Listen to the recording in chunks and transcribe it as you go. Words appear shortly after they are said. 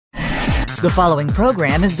The following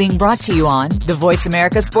program is being brought to you on the Voice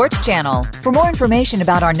America Sports Channel. For more information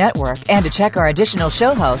about our network and to check our additional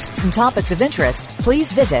show hosts and topics of interest,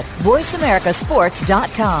 please visit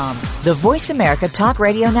voiceamericasports.com. The Voice America Talk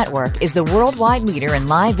Radio Network is the worldwide leader in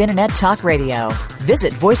live Internet talk radio.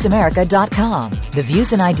 Visit voiceamerica.com. The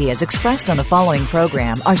views and ideas expressed on the following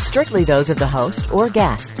program are strictly those of the host or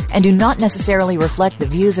guests and do not necessarily reflect the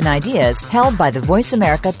views and ideas held by the Voice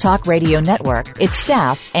America Talk Radio Network, its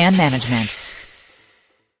staff, and management.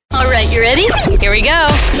 All right, you ready? Here we go.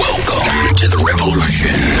 Welcome to the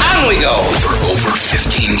revolution. On we go. For over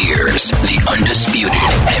 15 years, the undisputed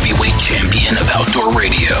heavyweight champion of outdoor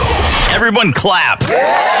radio. Everyone clap.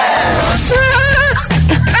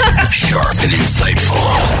 Sharp and insightful.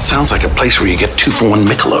 Sounds like a place where you get 2-for-1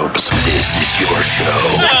 Michelobes. This is your show.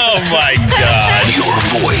 Oh my God. Your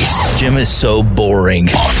voice. Jim is so boring.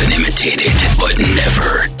 Often imitated, but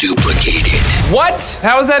never duplicated. What?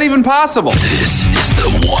 How is that even possible? This is the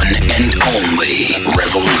one and only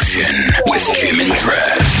Revolution with Jim and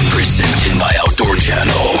Trav. Presented by Outdoor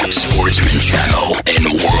Channel, Sportsman Channel, and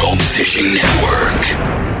World Fishing Network.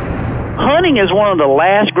 Hunting is one of the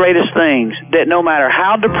last greatest things that no matter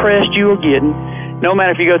how depressed you are getting, no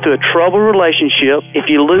matter if you go through a troubled relationship, if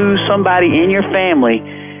you lose somebody in your family,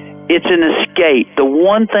 it's an escape. The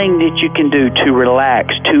one thing that you can do to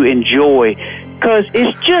relax, to enjoy, because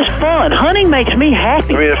it's just fun. Hunting makes me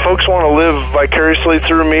happy. I mean, if folks want to live vicariously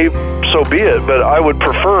through me, so be it, but I would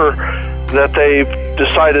prefer that they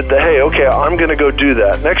decided that, hey, okay, I'm going to go do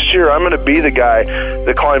that. Next year, I'm going to be the guy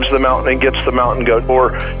that climbs the mountain and gets the mountain goat,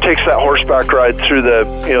 or takes that horseback ride through the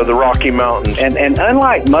Rocky Mountains. And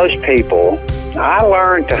unlike most people, I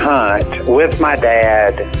learned to hunt with my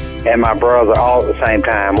dad and my brother all at the same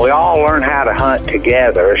time. We all learned how to hunt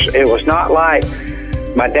together. It was not like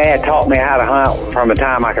my dad taught me how to hunt from the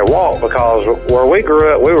time I could walk, because where we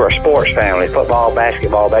grew up, we were a sports family: football,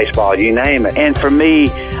 basketball, baseball, you name it. And for me,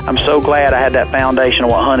 I'm so glad I had that foundation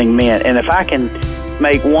of what hunting meant. And if I can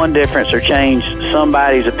make one difference or change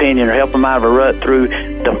somebody's opinion or help them out of a rut through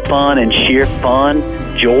the fun and sheer fun,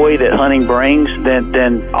 joy that hunting brings,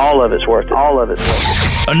 then all of it's worth it. All of it's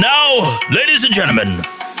worth it. And now, ladies and gentlemen,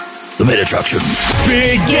 the main attraction.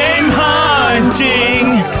 Big game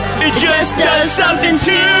hunting. It just does something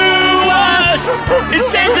to us. It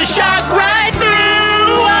sends a shock right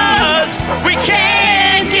through us. We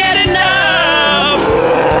can't get enough.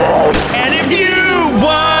 And if you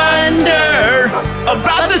wonder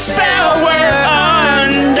about the spell we're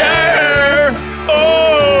under,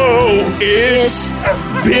 oh, it's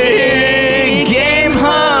big game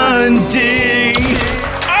hunting.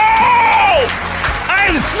 Oh,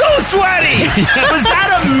 I'm so sweaty. Was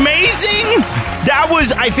that amazing?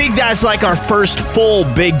 I think that's like our first full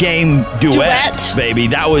big game duet. Baby.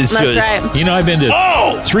 That was That's just... right. You know, I've been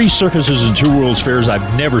to 3 circuses and 2 World's Fairs.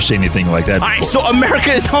 I've never seen anything like that before. All right, so America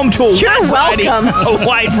is home to a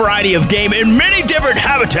wide variety of game in many different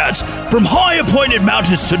habitats, from high-appointed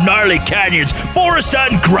mountains to gnarly canyons, forest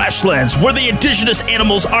and grasslands, where the indigenous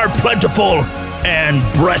animals are plentiful and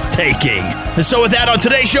breathtaking. And so with that, on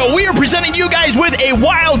today's show, we are presenting you guys with a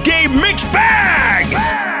wild game mixed bag.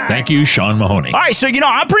 Thank you, Sean Mahoney. All right, so,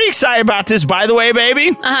 I'm pretty excited about this, by the way, baby.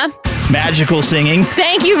 Uh-huh. Magical singing.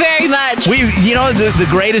 Thank you very much. The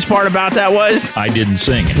greatest part about that was... I didn't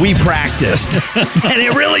sing it. We practiced. And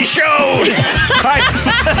it really showed. All right.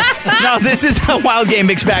 Now, this is a wild game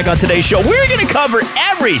mixed bag on today's show. We're going to cover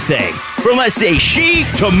everything. From, let's say, sheep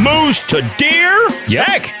to moose to deer. Yep.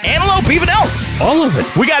 Heck, antelope, even elk. All of it.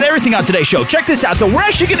 We got everything on today's show. Check this out, though. We're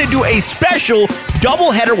actually going to do a special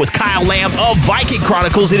doubleheader with Kyle Lamb of Viking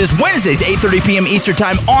Chronicles. It is Wednesdays, 8:30 p.m. Eastern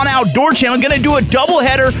Time on Outdoor Channel. Going to do a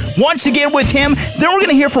doubleheader once again with him. Then we're going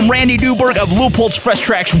to hear from Randy Newberg of Leupold's Fresh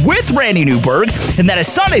Tracks with Randy Newberg. And that is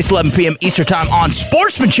Sundays, 11 p.m. Eastern Time on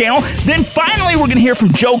Sportsman Channel. Then finally, we're going to hear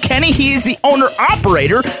from Joe Kenny. He is the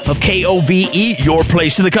owner-operator of KOVE, Your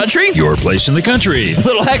Place in the Country. Your Place in the Country.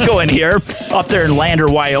 Little echo in here, up there in Lander,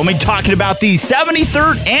 Wyoming, talking about the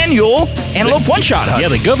 73rd annual Antelope One-Shot Hunt. Yeah,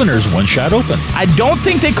 the Governor's One-Shot Open. I don't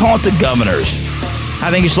think they call it the Governor's. I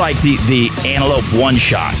think it's like the Antelope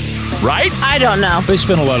One-Shot, right? I don't know. They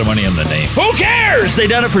spent a lot of money on the name. Who cares? They've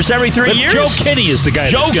done it for 73 years. Joe Kenny is the guy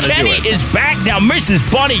that's going to do it. Joe Kenny is back now. Mrs.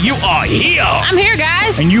 Bunny, you are here. I'm here,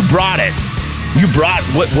 guys. And you brought it. You brought,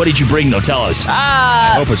 what did you bring, though? Tell us.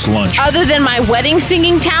 I hope it's lunch. Other than my wedding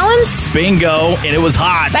singing talents. Bingo, and it was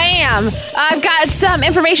hot. Bam. I've got some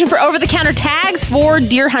information for over-the-counter tags for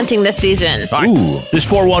deer hunting this season. Right. Ooh. This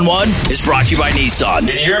 411 is brought to you by Nissan.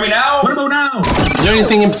 Can you hear me now? What about now? Is there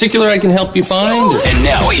anything in particular I can help you find? And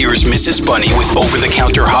now here's Mrs. Bunny with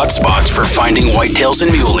over-the-counter hotspots for finding whitetails and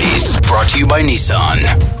muleys. Brought to you by Nissan.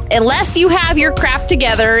 unless you have your crap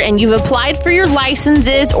together and you've applied for your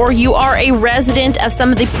licenses or you are a resident of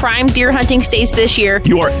some of the prime deer hunting states this year,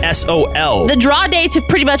 you are SOL. The draw dates have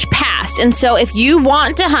pretty much passed. And so if you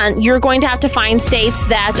want to hunt, you're going to have to find states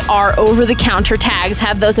that are over-the-counter tags,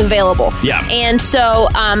 have those available. Yeah. And so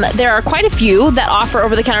there are quite a few that offer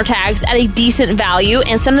over-the-counter tags at a decent value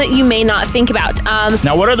and some that you may not think about.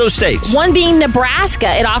 Now, what are those states? One being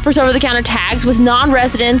Nebraska. It offers over-the-counter tags with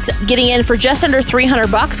non-residents getting in for just under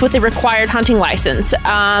 $300 with a required hunting license.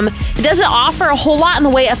 It doesn't offer a whole lot in the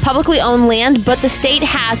way of publicly owned land, but the state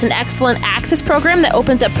has an excellent access program that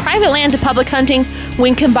opens up private land to public hunting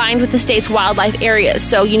when combined with the state's wildlife areas.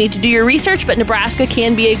 So you need to do your research, but Nebraska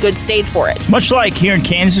can be a good state for it. Much like here in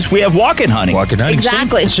Kansas, we have walk-in hunting. Walk-in hunting.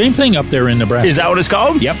 Exactly. Same thing up there in Nebraska. Is that what it's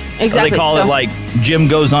called? Yep. Exactly. Or they call it like Jim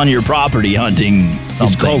goes on your property hunting something.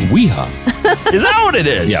 It's called weehaw. Is that what it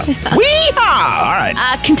is? Yeah. Weehaw! All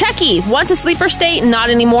right. Kentucky, once a sleeper state, not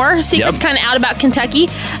anymore. Secret's kind of out about Kentucky.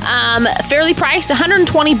 Fairly priced,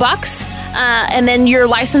 $120. And then your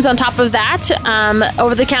license on top of that.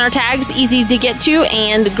 Over-the-counter tags, easy to get to,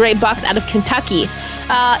 and great bucks out of Kentucky.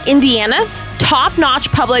 Indiana, top-notch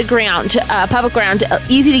public ground,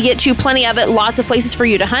 easy to get to, plenty of it, lots of places for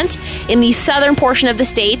you to hunt in the southern portion of the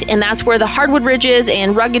state, and that's where the hardwood ridges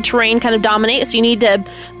and rugged terrain kind of dominate, so you need to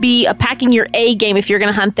be packing your A game if you're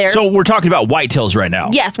going to hunt there. So we're talking about whitetails right now.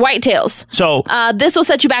 Yes, whitetails. So this will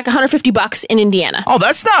set you back $150 in Indiana. Oh,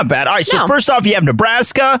 that's not bad. All right, so first off, you have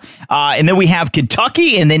Nebraska, and then we have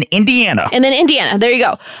Kentucky, and then Indiana. And then Indiana, there you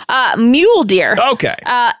go. Mule deer. Okay.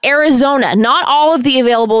 Arizona, not all of the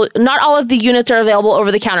units are available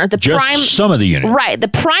over the counter. Just some of the units. Right. The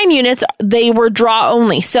prime units, they were draw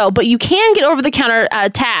only. So, but you can get over the counter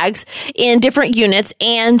tags in different units.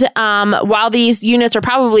 And while these units are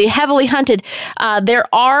probably heavily hunted, there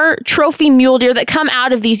are trophy mule deer that come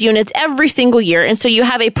out of these units every single year. And so you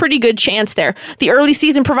have a pretty good chance there. The early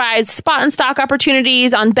season provides spot and stock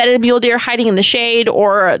opportunities on bedded mule deer hiding in the shade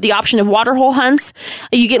or the option of waterhole hunts.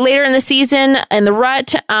 You get later in the season in the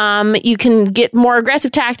rut, you can get more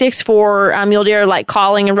aggressive tactics for mule deer like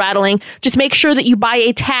calling and rattling. Just make sure that you buy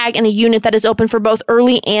a tag and a unit that is open for both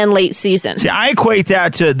early and late season. See, I equate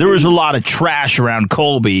that to there was a lot of trash around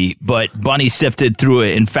Colby, but Bunny sifted through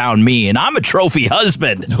it and found me, and I'm a trophy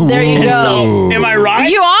husband. There you go. So, am I right?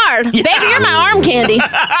 You are. Yeah. Baby, you're my arm candy.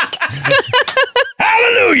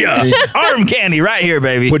 Hallelujah. Arm candy right here,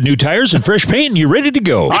 baby. Put new tires and fresh paint and you're ready to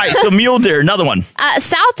go. All right, so mule deer, another one.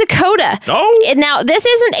 South Dakota. Oh. Now, this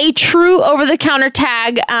isn't a true over-the-counter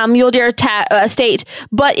tag mule deer state,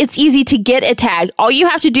 but it's easy to get a tag. All you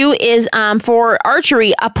have to do is, for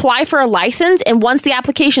archery, apply for a license, and once the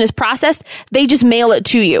application is processed, they just mail it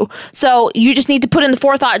to you. So you just need to put in the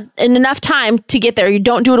forethought and enough time to get there. You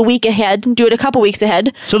don't do it a week ahead. Do it a couple weeks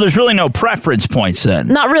ahead. So there's really no preference points then?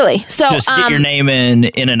 Not really. So just get your name in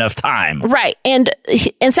enough time. Right. And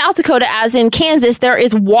in South Dakota, as in Kansas, there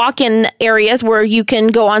is walk-in areas where you can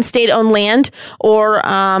go on state-owned land or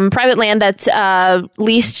private land that's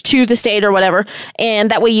leased to the state or whatever.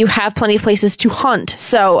 And that way you have plenty of places to hunt.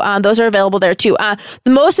 So those are available there too.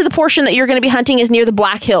 The most of the portion that you're going to be hunting is near the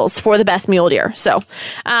Black Hills for the best mule deer. So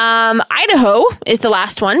Idaho is the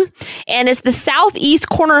last one. And it's the southeast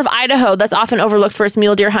corner of Idaho that's often overlooked for its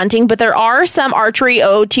mule deer hunting. But there are some archery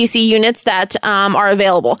OTC units that are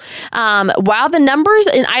available. While the numbers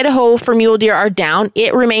in Idaho for mule deer are down,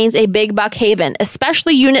 it remains a big buck haven,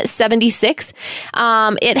 especially Unit 76.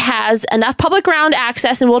 It has enough public ground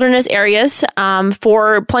access in wilderness areas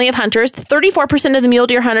for plenty of hunters. 34% of the mule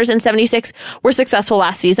deer hunters in 76 were successful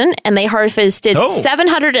last season, and they harvested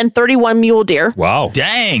 731 mule deer. Wow.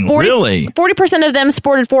 Dang, really? 40% of them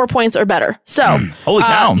sported 4 points or better. So, holy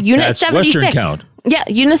cow. Unit That's 76. Western count. Yeah,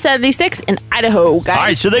 Unit 76 in Idaho, guys. All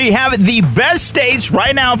right, so there you have it. The best states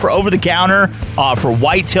right now for over-the-counter for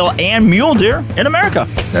whitetail and mule deer in America.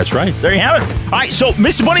 That's right. There you have it. All right, so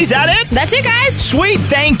Mr. Bunny, is that it? That's it, guys. Sweet.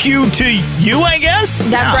 Thank you to you, I guess.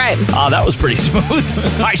 That's right. That was pretty smooth.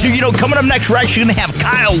 All right, so, coming up next, we're actually going to have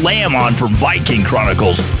Kyle Lamb on from Viking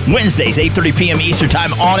Chronicles. Wednesdays, 8:30 p.m. Eastern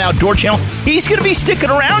Time on Outdoor Channel. He's going to be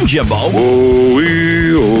sticking around, Jimbo.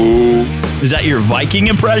 Is that your Viking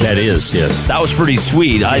impression? That is, yes. That was pretty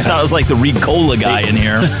sweet. I thought it was like the Ricola guy in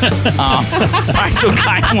here. All right, so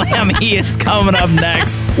Kyle Lamb, he is coming up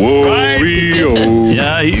next.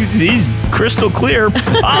 Yeah, he's crystal clear.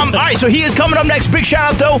 All right, so he is coming up next. Big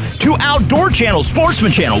shout out, though, to Outdoor Channel,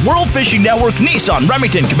 Sportsman Channel, World Fishing Network, Nissan,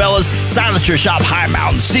 Remington, Cabela's, Silencer Shop, High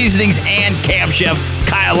Mountain Seasonings, and Camp Chef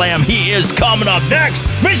Kyle Lamb. He is coming up next.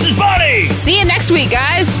 Mrs. Bunny! See you next week,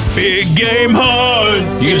 guys. Big game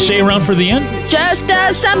hunt. You going to stay around for the again? Just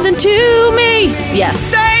does something to me. Yes.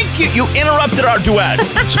 Thank you. You interrupted our duet.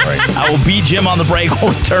 Sorry. I will beat Jim on the break.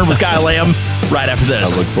 We'll return with Kyle Lamb right after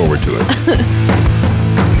this. I look forward to it.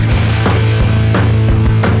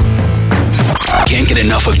 Can't get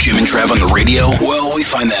enough of Jim and Trav on the radio? Well, we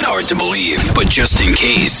find that hard to believe. But just in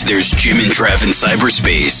case, there's Jim and Trav in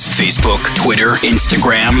cyberspace. Facebook, Twitter,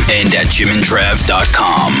 Instagram, and at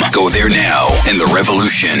jimandtrav.com. Go there now, and the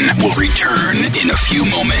revolution will return in a few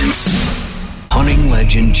moments. Hunting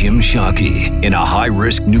legend Jim Shockey in a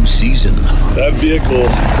high-risk new season. That vehicle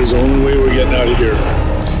is the only way we're getting out of here.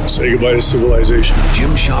 Say goodbye to civilization.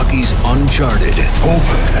 Jim Shockey's Uncharted. Hope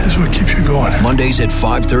is what keeps you going. Mondays at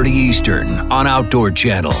 5:30 Eastern on Outdoor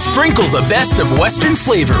Channel. Sprinkle the best of Western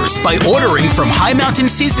flavors by ordering from High Mountain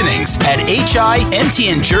Seasonings at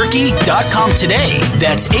HIMTNJerky.com today.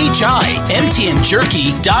 That's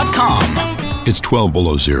HIMTNJerky.com. It's 12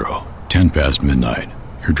 below zero, 10 past midnight.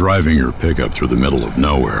 You're driving your pickup through the middle of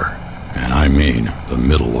nowhere. And I mean the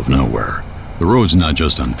middle of nowhere. The road's not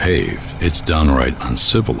just unpaved, it's downright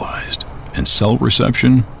uncivilized, and cell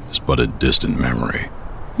reception is but a distant memory.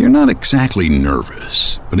 You're not exactly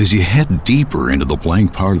nervous, but as you head deeper into the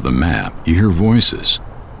blank part of the map, you hear voices.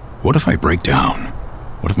 What if I break down?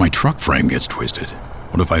 What if my truck frame gets twisted?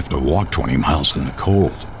 What if I have to walk 20 miles in the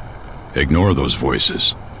cold? Ignore those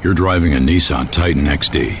voices. You're driving a Nissan Titan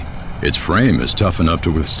XD. Its frame is tough enough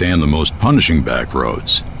to withstand the most punishing back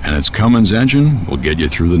roads, and its Cummins engine will get you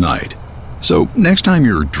through the night. So, next time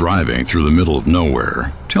you're driving through the middle of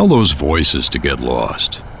nowhere, tell those voices to get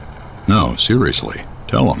lost. No, seriously,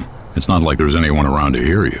 tell them. It's not like there's anyone around to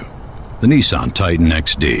hear you. The Nissan Titan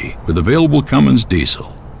XD, with available Cummins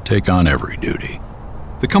diesel, take on every duty.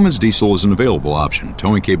 The Cummins diesel is an available option.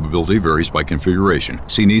 Towing capability varies by configuration.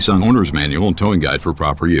 See Nissan Owner's Manual and Towing Guide for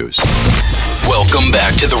proper use. Welcome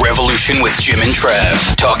back to The Revolution with Jim and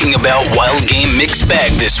Trav, talking about Wild Game Mixed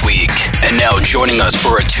Bag this week. And now joining us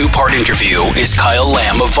for a two-part interview is Kyle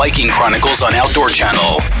Lamb of Viking Chronicles on Outdoor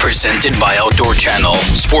Channel, presented by Outdoor Channel,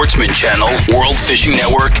 Sportsman Channel, World Fishing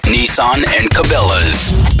Network, Nissan, and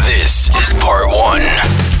Cabela's. This is part one.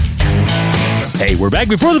 Hey, we're back.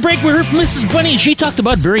 Before the break, we heard from Mrs. Bunny, and she talked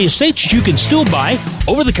about various states that you can still buy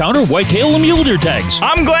over-the-counter whitetail and mule deer tags.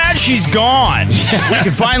 I'm glad she's gone. We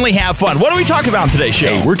can finally have fun. What are we talking about on today's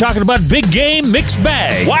show? Hey, we're talking about big game mixed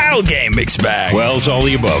bag. Wild game mixed bag. Well, it's all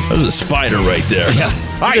the above. There's a spider right there. Yeah.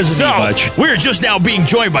 All right, so we're just now being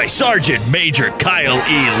joined by Sergeant Major Kyle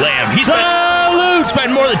E. Lamb. He's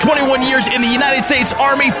spent more than 21 years in the United States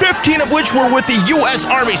Army, 15 of which were with the U.S.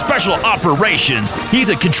 Army Special Operations. He's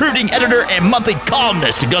a contributing editor and monthly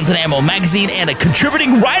columnist to Guns and Ammo magazine and a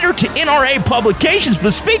contributing writer to NRA publications.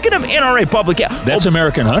 But speaking of NRA publications... That's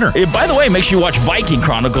American Hunter. By the way, make sure you watch Viking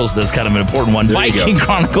Chronicles. That's kind of an important one. Viking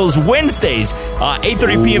Chronicles Wednesdays,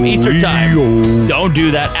 8:30 p.m. Eastern Time. Don't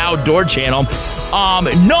do that. Outdoor Channel.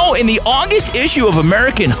 No, in the August issue of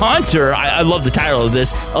American Hunter, I love the title of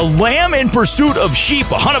this, A Lamb in Pursuit of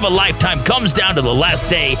Sheep, A Hunt of a Lifetime, comes down to the last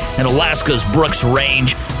day in Alaska's Brooks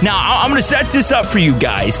Range. Now, I'm going to set this up for you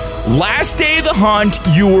guys. Last day of the hunt,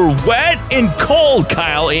 you were wet and cold,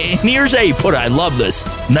 Kyle, and here's how you put it. I love this.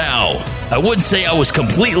 Now, I wouldn't say I was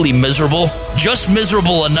completely miserable, just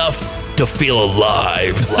miserable enough to feel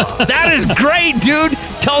alive. That is great, dude.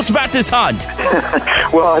 Tell us about this hunt.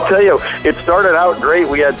 Well, I'll tell you, it started out great.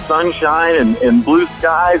 We had sunshine and blue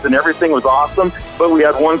skies, and everything was awesome. But we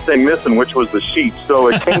had one thing missing, which was the sheep. So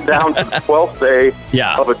it came down to the 12th day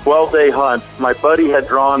of a 12-day hunt. My buddy had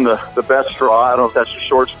drawn the best straw. I don't know if that's a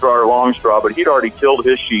short straw or long straw, but he'd already killed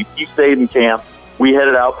his sheep. He stayed in camp. We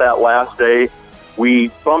headed out that last day.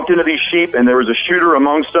 We bumped into these sheep, and there was a shooter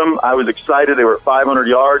amongst them. I was excited. They were at 500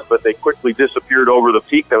 yards, but they quickly disappeared over the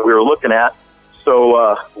peak that we were looking at.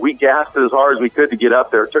 So we gassed it as hard as we could to get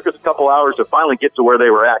up there. It took us a couple hours to finally get to where they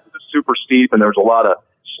were at. It was super steep, and there was a lot of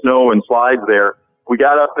snow and slides there. We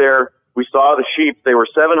got up there. We saw the sheep. They were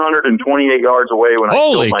 728 yards away when I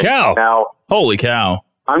killed my sheep. Now, holy cow.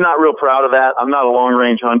 I'm not real proud of that. I'm not a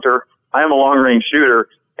long-range hunter. I am a long-range shooter,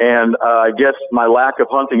 and I guess my lack of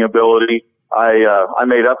hunting ability I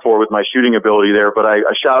made up for with my shooting ability there, but I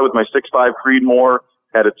shot with my 6.5 Creedmoor,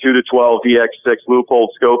 had a 2-12 VX6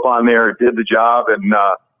 loophole scope on there. It did the job, and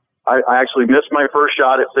I actually missed my first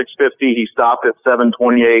shot at 650. He stopped at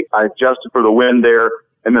 728. I adjusted for the wind there,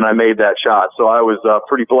 and then I made that shot. So I was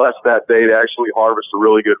pretty blessed that day to actually harvest a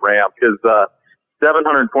really good ram, because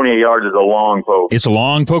 728 yards is a long poke. It's a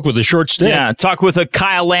long poke with a short stick. Yeah, talk with a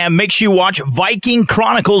Kyle Lamb. Make sure you watch Viking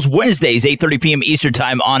Chronicles Wednesdays, 8:30 p.m. Eastern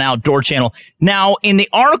Time on Outdoor Channel. Now, in the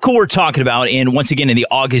article we're talking about, and once again in the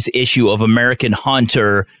August issue of American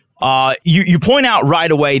Hunter, you point out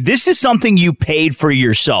right away, this is something you paid for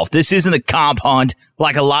yourself. This isn't a comp hunt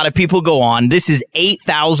like a lot of people go on. This is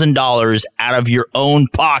 $8,000 out of your own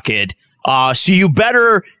pocket. So you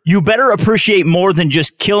better appreciate more than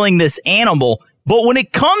just killing this animal. But when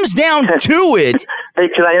it comes down to it, hey,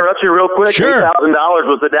 can I interrupt you real quick? Sure. $8,000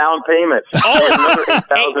 was the down payment. Another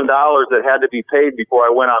 $8,000 that had to be paid before I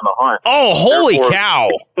went on the hunt. Oh, holy cow!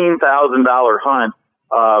 $18,000 hunt.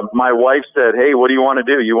 My wife said, "Hey, what do you want to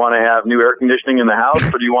do? You want to have new air conditioning in the house,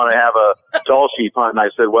 or do you want to have a tall sheep hunt?" And I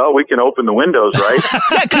said, "Well, we can open the windows, right?"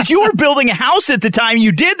 Yeah, because you were building a house at the time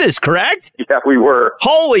you did this, correct? Yeah, we were.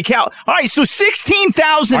 Holy cow! All right, so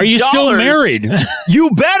 $16,000. Are you still married?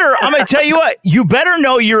 You better. I'm going to tell you what. You better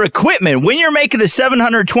know your equipment. When you're making a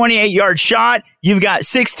 728-yard shot, you've got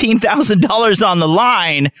 $16,000 on the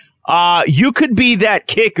line. You could be that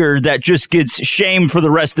kicker that just gets shamed for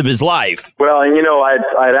the rest of his life. Well, and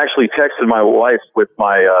I'd actually texted my wife with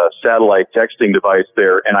my satellite texting device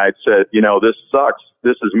there, and I'd said, this sucks.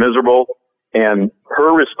 This is miserable. And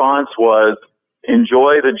her response was,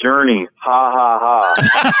 "Enjoy the journey. Ha, ha, ha."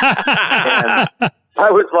 And I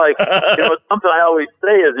was like, something I always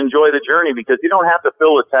say is enjoy the journey, because you don't have to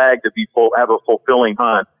fill a tag to have a fulfilling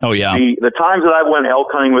hunt. Oh, yeah. The times that I went elk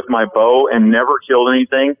hunting with my bow and never killed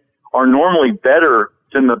anything are normally better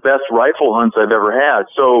than the best rifle hunts I've ever had.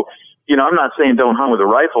 So, I'm not saying don't hunt with a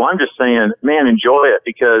rifle. I'm just saying, man, enjoy it,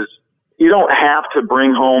 because you don't have to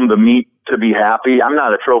bring home the meat to be happy. I'm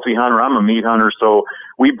not a trophy hunter. I'm a meat hunter. So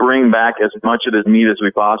we bring back as much of this meat as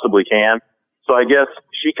we possibly can. So I guess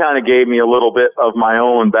she kind of gave me a little bit of my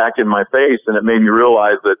own back in my face, and it made me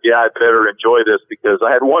realize that, I better enjoy this, because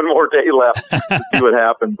I had one more day left to see what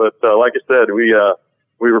happened. But like I said,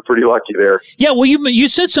 we were pretty lucky there. Yeah, well, you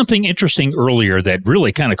said something interesting earlier that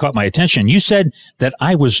really kind of caught my attention. You said that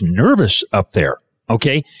I was nervous up there,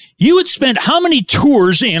 okay? You had spent how many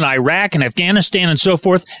tours in Iraq and Afghanistan and so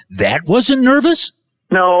forth? That wasn't nervous?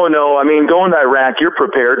 No. I mean, going to Iraq, you're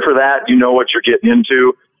prepared for that. You know what you're getting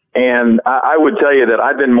into. And I would tell you that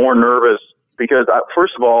I've been more nervous because,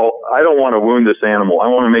 first of all, I don't want to wound this animal. I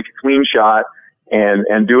want to make a clean shot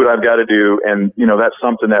and do what I've got to do. And, that's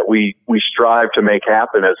something that we strive to make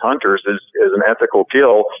happen as hunters is an ethical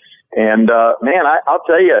kill. And, man, I'll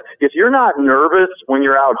tell you, if you're not nervous when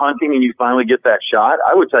you're out hunting and you finally get that shot,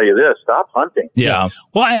 I would tell you this, stop hunting. Yeah.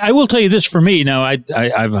 Well, I will tell you this for me. Now,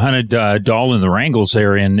 I've hunted Dahl in the Wrangles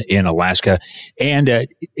there in Alaska. And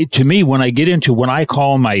to me, when I get into what I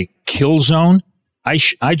call my kill zone, I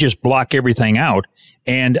just block everything out.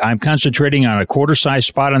 And I'm concentrating on a quarter-size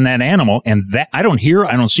spot on that animal, and that I don't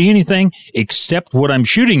see anything except what I'm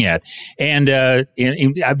shooting at. And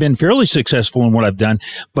I've been fairly successful in what I've done.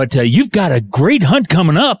 But you've got a great hunt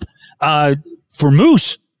coming up for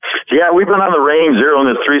moose. Yeah, we've been on the range zeroing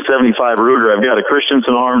this 375 Ruger. I've got a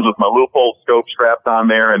Christensen arms with my Leupold scope strapped on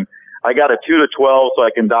there, and I got a 2-12 so I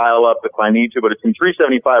can dial up if I need to. But it's in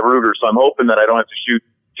 375 Ruger, so I'm hoping that I don't have to shoot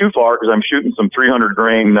too far because I'm shooting some 300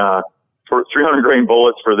 grain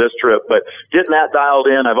bullets for this trip. But getting that dialed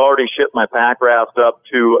in, I've already shipped my pack rafts up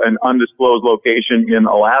to an undisclosed location in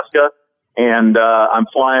Alaska. And I'm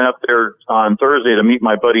flying up there on Thursday to meet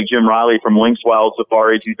my buddy Jim Riley from Lynx Wild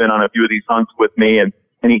Safaris. He's been on a few of these hunts with me, and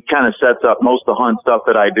he kind of sets up most of the hunt stuff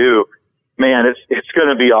that I do. Man, it's going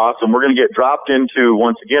to be awesome. We're going to get dropped into,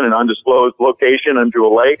 once again, an undisclosed location into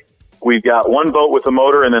a lake. We've got one boat with a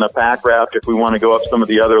motor and then a pack raft if we want to go up some of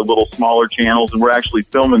the other little smaller channels. And we're actually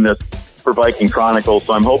filming this for Viking Chronicles,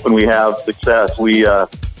 so I'm hoping we have success.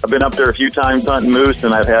 I've been up there a few times hunting moose,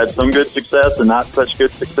 and I've had some good success and not such good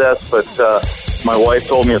success, but my wife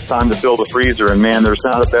told me it's time to fill the freezer, and man, there's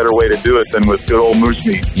not a better way to do it than with good old moose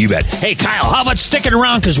meat. You bet. Hey, Kyle, how about sticking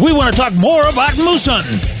around, because we want to talk more about moose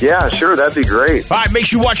hunting. Yeah, sure, that'd be great. All right, make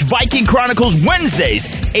sure you watch Viking Chronicles Wednesdays,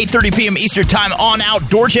 8:30 p.m. Eastern Time on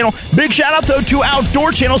Outdoor Channel. Big shout out, though, to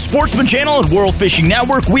Outdoor Channel, Sportsman Channel, and World Fishing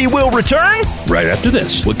Network. We will return right after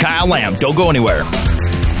this with Kyle Lamb. Don't go anywhere.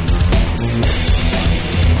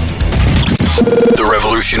 The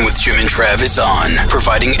Revolution with Jim and Trav is on,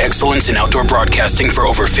 providing excellence in outdoor broadcasting for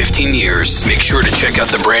over 15 years. Make sure to check out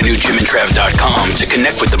the brand new jimandtrav.com to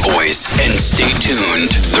connect with the boys. And stay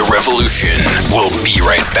tuned. The Revolution will be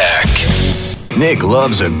right back. Nick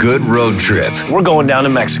loves a good road trip. We're going down to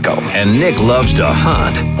Mexico. And Nick loves to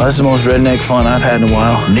hunt. Well, that's the most redneck fun I've had in a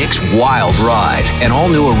while. Nick's Wild Ride, an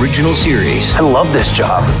all-new original series. I love this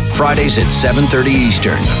job. Fridays at 7:30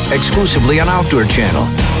 Eastern, exclusively on Outdoor Channel.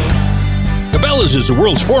 Cabela's is the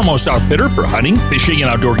world's foremost outfitter for hunting, fishing,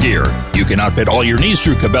 and outdoor gear. You can outfit all your needs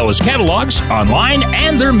through Cabela's catalogs, online,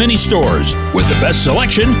 and their mini stores. With the best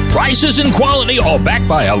selection, prices, and quality, all backed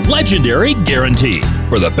by a legendary guarantee.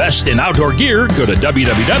 For the best in outdoor gear, go to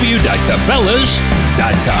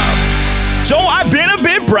www.cabela's.com. So I've been a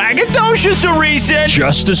bit braggadocious recent.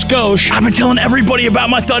 Just a skosh. I've been telling everybody about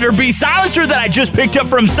my Thunder B silencer that I just picked up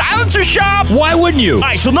from Silencer Shop. Why wouldn't you? All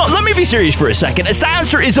right, so let me be serious for a second. A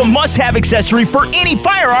silencer is a must-have accessory for any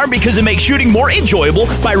firearm because it makes shooting more enjoyable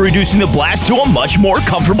by reducing the blast to a much more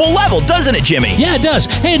comfortable level, doesn't it, Jimmy? Yeah, it does.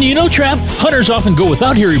 Hey, and you know, Trav, hunters often go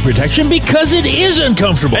without hearing protection because it is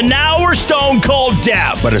uncomfortable. And now we're stone cold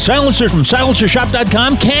deaf. But a silencer from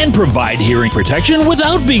silencershop.com can provide hearing protection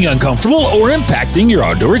without being uncomfortable or impacting your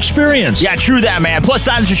outdoor experience. Yeah, true that, man. Plus,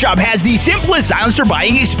 Silencer Shop has the simplest silencer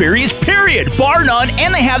buying experience, period, bar none,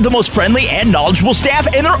 and they have the most friendly and knowledgeable staff,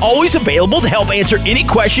 and they're always available to help answer any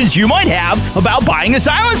questions you might have about buying a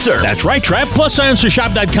silencer. That's right, Trav. Plus,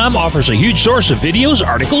 silencershop.com offers a huge source of videos,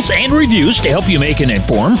 articles, and reviews to help you make an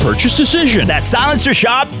informed purchase decision. That's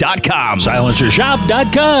silencershop.com.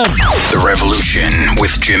 Silencershop.com. The Revolution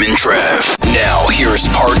with Jim and Trav. Now, here's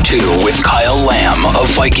part 2 with Kyle Lamb of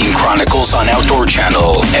Viking Chronicles on Outdoor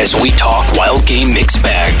Channel as we talk wild game mixed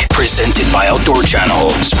bag. Presented by Outdoor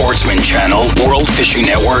Channel, Sportsman Channel, World Fishing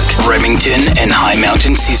Network, Remington, and High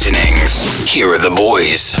Mountain Seasonings. Here are the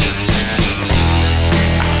boys.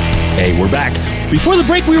 Hey, we're back. Before the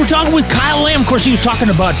break, we were talking with Kyle Lamb. Of course, he was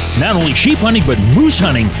talking about not only sheep hunting, but moose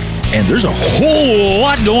hunting. And there's a whole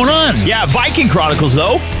lot going on. Yeah, Viking Chronicles,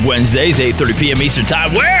 though. Wednesdays, 8:30 p.m. Eastern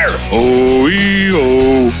Time. Where?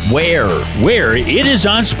 Oh. Where? It is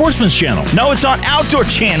on Sportsman's Channel. No, it's on Outdoor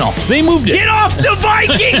Channel. They moved it. Get off the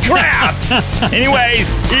Viking crap! Anyways,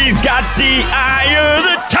 he's got the eye of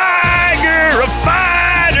the tiger, a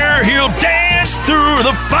fighter. He'll dance through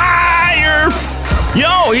the fire. You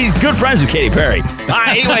know, he's good friends with Katy Perry.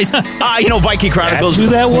 Anyways, Viking Chronicles. That's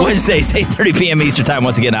who that was? Wednesdays, 8:30 p.m. Eastern Time,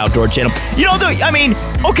 once again, Outdoor Channel. You know,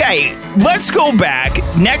 okay, let's go back.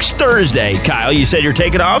 Next Thursday, Kyle, you said you're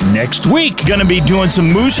taking off? Next week. Going to be doing some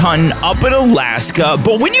moose hunting up in Alaska.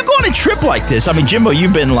 But when you go on a trip like this, I mean, Jimbo,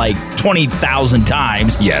 you've been like 20,000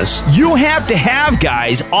 times. Yes. You have to have,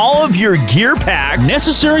 guys, all of your gear packed.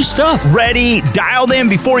 Necessary stuff. Ready, dialed in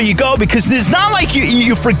before you go, because it's not like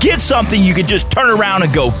you forget something, you could just turn around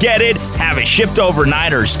and go get it, have it shipped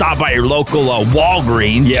overnight, or stop by your local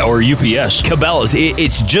Walgreens. Yeah, or UPS. Cabela's.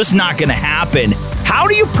 It's just not going to happen. How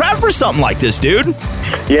do you prep for something like this, dude?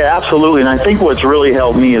 Yeah, absolutely. And I think what's really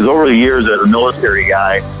helped me is over the years as a military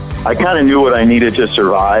guy, I kind of knew what I needed to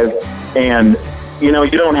survive. And, you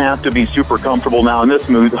don't have to be super comfortable. Now, in this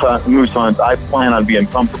moose hunt, I plan on being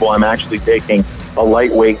comfortable. I'm actually taking a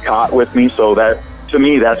lightweight cot with me. So that, to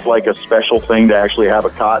me, that's like a special thing to actually have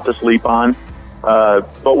a cot to sleep on. But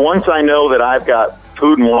once I know that I've got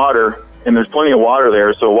food and water, and there's plenty of water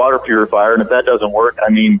there, so water purifier, and if that doesn't work,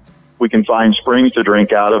 I mean, we can find springs to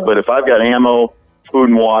drink out of. But if I've got ammo, food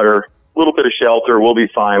and water, a little bit of shelter, we'll be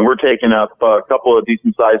fine. We're taking up a couple of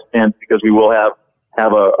decent-sized tents because we will have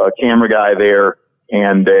a camera guy there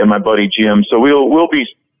and my buddy Jim. So we'll be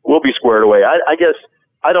squared away. I guess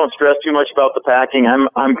I don't stress too much about the packing.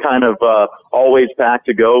 I'm kind of always packed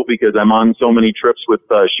to go because I'm on so many trips with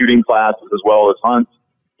shooting classes as well as hunts.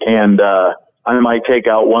 And I might take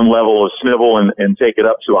out one level of snivel and take it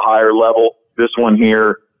up to a higher level. This one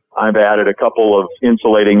here, I've added a couple of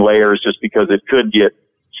insulating layers just because it could get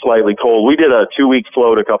slightly cold. We did a 2-week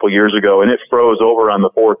float a couple years ago, and it froze over on the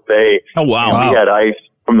 4th day. Oh, wow. And we had ice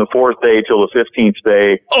from the 4th day till the 15th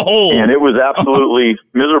day. Oh. And it was absolutely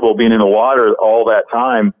miserable being in the water all that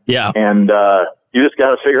time. Yeah. And you just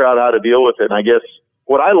got to figure out how to deal with it. And I guess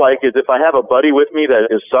what I like is if I have a buddy with me that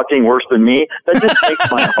is sucking worse than me, that just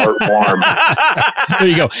makes my heart warm. There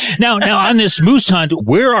you go. Now on this moose hunt,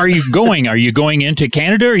 where are you going? Are you going into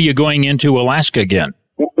Canada or are you going into Alaska again?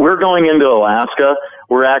 We're going into Alaska.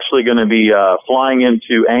 We're actually going to be flying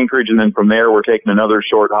into Anchorage, and then from there we're taking another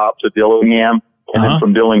short hop to Dillingham. And then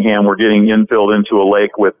from Dillingham, we're getting infilled into a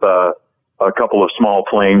lake with a couple of small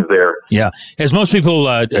plains there. Yeah. As most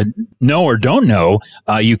people know or don't know,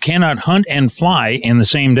 you cannot hunt and fly in the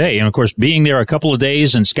same day. And, of course, being there a couple of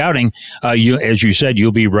days and scouting, as you said,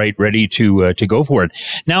 you'll be right ready to go for it.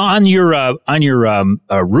 Now, on your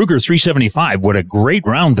Ruger 375, what a great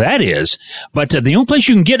round that is. But the only place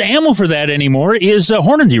you can get ammo for that anymore is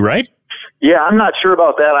Hornady, right? Yeah, I'm not sure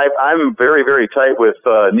about that. I'm very, very tight with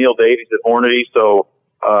Neil Davies at Hornady, so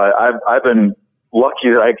I've been lucky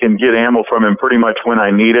that I can get ammo from him pretty much when I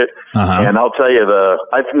need it. And I'll tell you,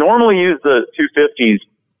 I've normally used the 250s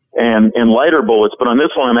and lighter bullets, but on this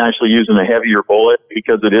one I'm actually using a heavier bullet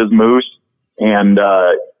because it is moose. And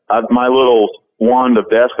my little wand of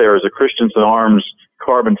death there is a Christensen Arms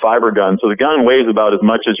carbon fiber gun. So the gun weighs about as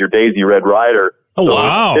much as your Daisy Red Ryder. Oh, so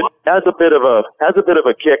wow. It has a bit of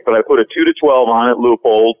a kick, but I put a 2-12 on it,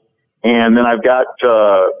 Leupold, and then I've got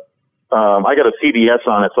I got a CDS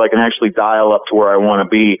on it, so I can actually dial up to where I want to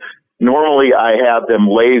be. Normally, I have them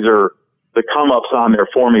laser the come-ups on there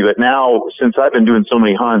for me, but now, since I've been doing so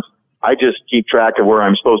many hunts, I just keep track of where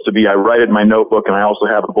I'm supposed to be. I write it in my notebook, and I also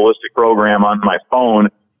have a ballistic program on my phone,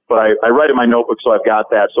 but I write it in my notebook, so I've got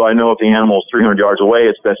that, so I know if the animal is 300 yards away,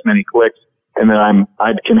 it's this many clicks, and then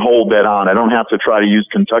I can hold that on. I don't have to try to use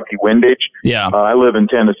Kentucky windage. Yeah. I live in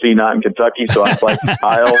Tennessee, not in Kentucky, so I'm like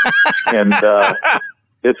Kyle, and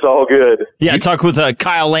it's all good. Yeah, talk with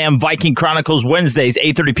Kyle Lamb, Viking Chronicles, Wednesdays,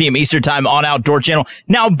 8:30 p.m. Eastern Time on Outdoor Channel.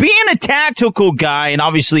 Now, being a tactical guy and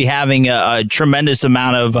obviously having a tremendous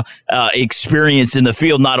amount of experience in the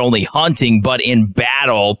field, not only hunting, but in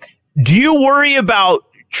battle, do you worry about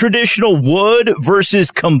traditional wood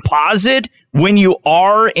versus composite when you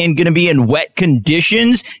are and going to be in wet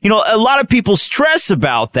conditions? You know, a lot of people stress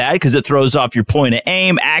about that because it throws off your point of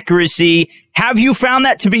aim, accuracy. Have you found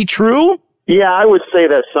that to be true? Yeah, I would say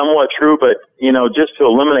that's somewhat true, but, you know, just to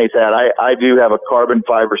eliminate that, I do have a carbon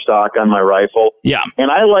fiber stock on my rifle. Yeah.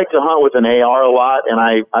 And I like to hunt with an AR a lot, and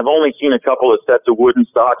I've only seen a couple of sets of wooden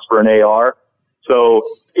stocks for an AR. So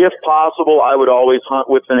if possible, I would always hunt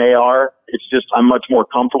with an AR. It's just I'm much more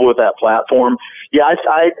comfortable with that platform. Yeah,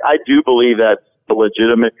 I do believe that's a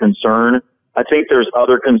legitimate concern. I think there's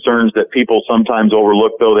other concerns that people sometimes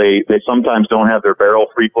overlook, though. They sometimes don't have their barrel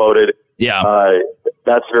free-floated. Yeah.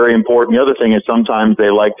 That's very important. The other thing is sometimes they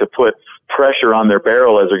like to put pressure on their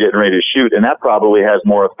barrel as they're getting ready to shoot, and that probably has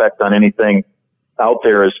more effect on anything out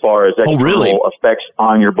there as far as external effects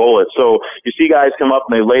on your bullet. So you see guys come up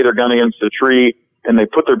and they lay their gun against the tree and they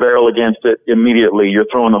put their barrel against it immediately. You're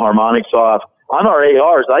throwing the harmonics off. On our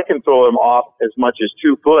ARs, I can throw them off as much as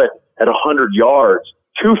 2 foot at 100 yards.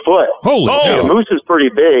 2 foot. Holy cow. The moose is pretty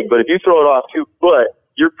big, but if you throw it off 2 foot,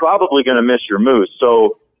 you're probably going to miss your moose.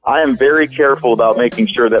 So I am very careful about making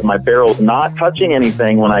sure that my barrel's not touching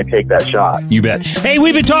anything when I take that shot. You bet. Hey,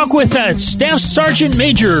 we've been talking with Staff Sergeant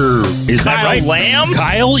Major. Is that right? Lamb?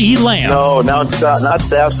 Kyle E. Lamb. No, not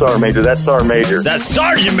Staff Sergeant Major. That's Sergeant Major. That's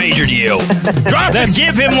Sergeant Major to you.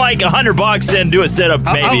 Give him like $100 and do a setup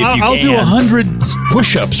maybe if you can. I'll do 100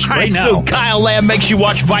 push-ups right now. So Kyle Lamb makes you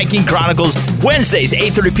watch Viking Chronicles Wednesdays,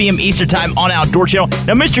 8:30 p.m. Eastern Time on Outdoor Channel.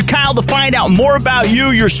 Now, Mr. Kyle, to find out more about you,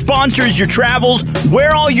 your sponsors, your travels,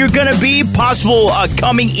 where all you're going to be, possible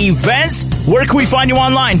coming events, where can we find you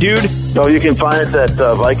online, dude? So you can find us at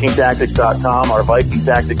VikingTactics.com, our Viking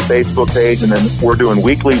Tactics Facebook page, and then we're doing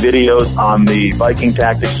weekly videos on the Viking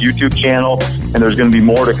Tactics YouTube channel, and there's going to be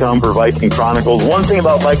more to come for Viking Chronicles. One thing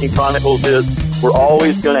about Viking Chronicles is we're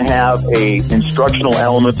always going to have a instructional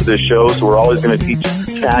element to this show, so we're always going to teach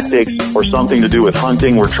tactics or something to do with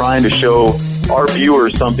hunting. We're trying to show our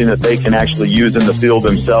viewers something that they can actually use in the field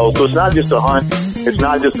themselves. So it's not just a hunt. It's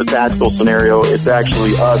not just a tactical scenario. It's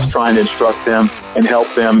actually us trying to instruct them and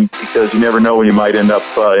help them, because you never know when you might end up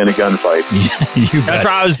in a gunfight. That's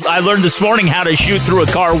right. I learned this morning how to shoot through a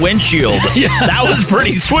car windshield. That was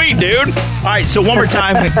pretty sweet, dude. All right, so one more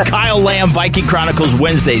time, Kyle Lamb, Viking Chronicles,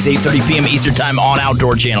 Wednesdays, 8:30 p.m. Eastern Time on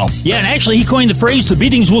Outdoor Channel. Yeah, and actually he coined the phrase, the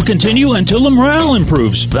beatings will continue until the morale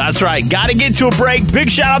improves. That's right. Got to get to a break.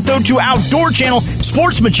 Big shout out, though, to Outdoor Channel,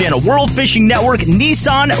 Sportsman Channel, World Fishing Network,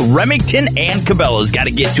 Nissan, Remington, and Cabela's. Got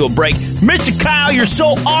to get to a break. Mr. Kyle, you're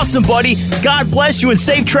so awesome, buddy. God bless you and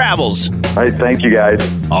safe travels. All right, thank you, guys.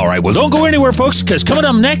 All right, well, don't go anywhere, folks, because coming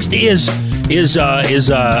up next is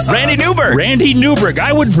Randy Newberg. Randy Newberg.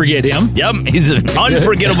 I wouldn't forget him. Yep, he's an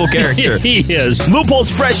unforgettable character. He is.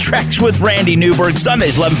 Leupold's Fresh Tracks with Randy Newberg,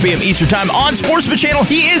 Sundays, 11 p.m. Eastern Time on Sportsman Channel.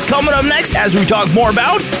 He is coming up next as we talk more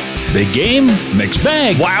about Big Game Mixed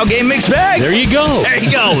Bag. Wild Game Mixed Bag. There you go. There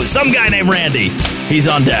you go. Some guy named Randy. He's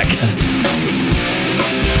on deck.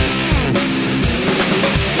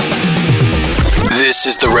 This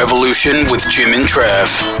is The Revolution with Jim and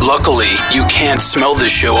Trav. Luckily, you can't smell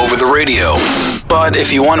this show over the radio. But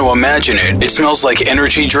if you want to imagine it, it smells like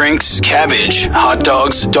energy drinks, cabbage, hot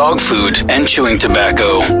dogs, dog food, and chewing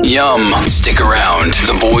tobacco. Yum. Stick around.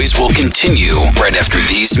 The boys will continue right after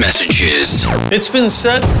these messages. It's been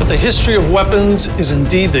said that the history of weapons is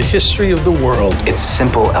indeed the history of the world. It's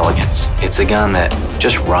simple elegance. It's a gun that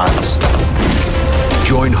just runs.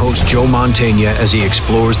 Join host Joe Mantegna as he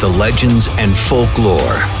explores the legends and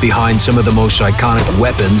folklore behind some of the most iconic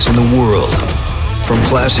weapons in the world. From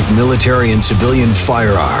classic military and civilian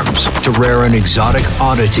firearms to rare and exotic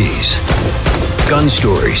oddities. Gun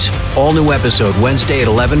Stories, all new episode Wednesday at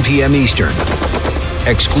 11 p.m. Eastern.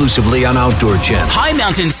 exclusively on Outdoor Channel. High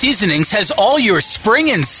Mountain Seasonings has all your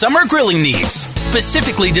spring and summer grilling needs.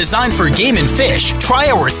 Specifically designed for game and fish, try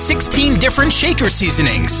our 16 different shaker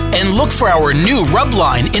seasonings and look for our new rub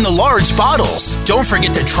line in the large bottles. Don't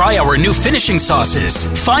forget to try our new finishing sauces.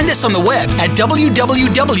 Find us on the web at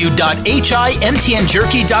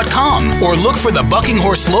www.himtnjerky.com or look for the Bucking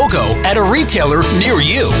Horse logo at a retailer near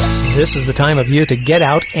you. This is the time of year to get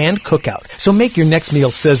out and cook out. So make your next meal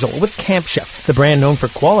sizzle with Camp Chef, the brand known for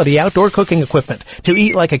quality outdoor cooking equipment. To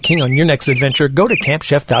eat like a king on your next adventure, go to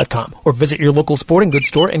campchef.com or visit your local sporting goods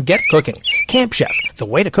store and get cooking. Camp Chef, the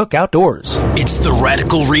way to cook outdoors. It's the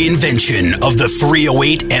radical reinvention of the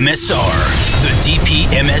 308 MSR. The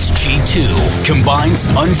DPMS G2 combines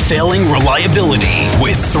unfailing reliability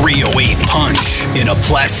with 308 punch in a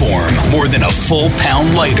platform more than a full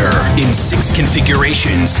pound lighter in 6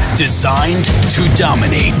 configurations designed to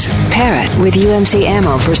dominate. Pair it with UMC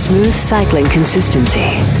ammo for smooth cycling consistency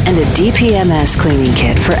and a DPMS cleaning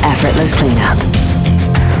kit for effortless cleanup.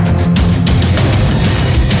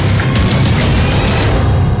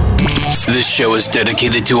 This show is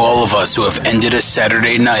dedicated to all of us who have ended a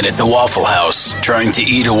Saturday night at the Waffle House trying to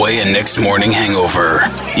eat away a next morning hangover.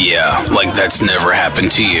 Yeah, like that's never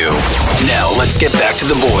happened to you. Now, let's get back to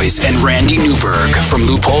the boys and Randy Newberg from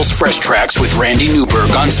Loopholes Fresh Tracks with Randy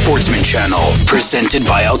Newberg on Sportsman Channel. Presented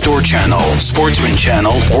by Outdoor Channel, Sportsman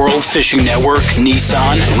Channel, World Fishing Network,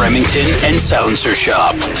 Nissan, Remington, and Silencer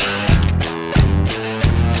Shop.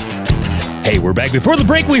 Hey, we're back. Before the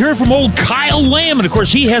break, we heard from old Kyle Lamb, and of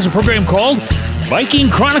course, he has a program called Viking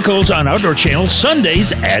Chronicles on Outdoor Channel,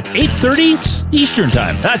 Sundays at 8:30 Eastern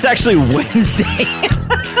Time. That's actually Wednesday.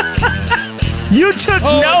 You took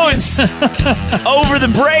notes over the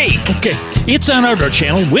break. Okay, it's on Outdoor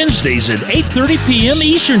Channel, Wednesdays at 8:30 p.m.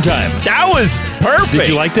 Eastern Time. That was perfect. Did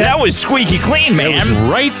you like that? That was squeaky clean, man. That was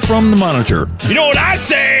right from the monitor. You know what I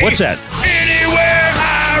say? What's that? Anywhere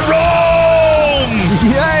I roam,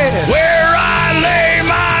 yeah. Where I lay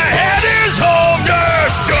my head is home.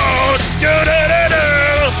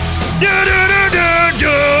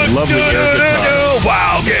 Lovely air guitar.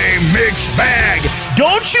 Wild game mixed bag.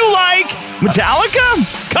 Don't you like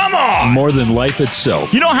Metallica? Come on. More than life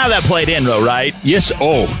itself. You know how that played in, though, right? Yes.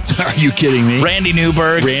 Oh, are you kidding me? Randy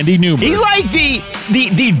Newberg. He's like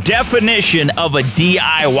the definition of a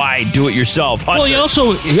DIY do-it-yourself hunter. Well,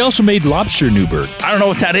 he also made Lobster Newberg. I don't know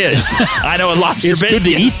what that is. I know a lobster it's biscuit.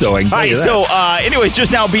 Good to eat, though. I can tell you that. So, anyways,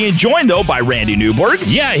 just now being joined, though, by Randy Newberg.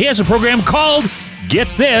 Yeah, he has a program called Get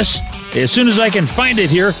This. As soon as I can find it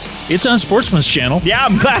here, it's on Sportsman's Channel. Yeah,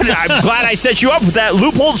 I'm glad I set you up with that.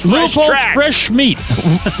 Loopholes Fresh Tracks. Fresh meat.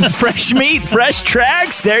 Fresh meat, fresh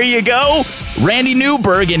tracks. There you go. Randy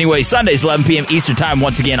Newberg. Anyway, Sundays, 11 p.m. Eastern Time,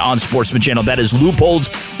 once again on Sportsman Channel. That is Loopholes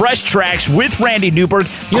Fresh Tracks with Randy Newberg.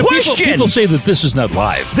 Question. People say that this is not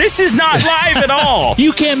live. This is not live at all.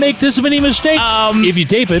 You can't make this many mistakes if you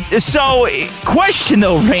tape it. So, question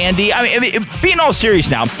though, Randy. I mean being all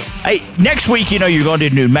serious now, next week, you're going to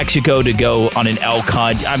New Mexico to go on an elk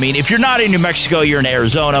hunt. I mean, if you're not in New Mexico, you're in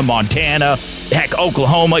Arizona, Montana, heck,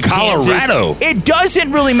 Oklahoma, Colorado. Kansas. It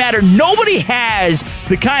doesn't really matter. Nobody has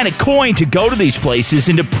the kind of coin to go to these places,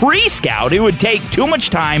 and to pre-scout, it would take too much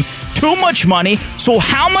time, too much money. So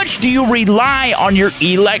how much do you rely on your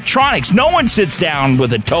electronics? No one sits down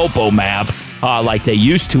with a topo map like they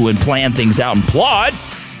used to and plan things out and plot.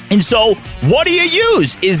 And so what do you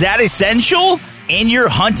use? Is that essential in your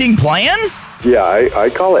hunting plan? Yeah, I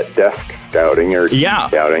call it desk scouting or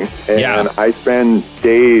scouting. And I spend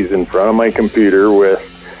days in front of my computer with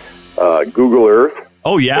Google Earth.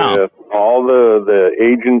 Oh, yeah. With all the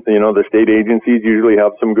agents, the state agencies usually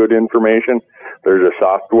have some good information. There's a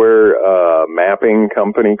software mapping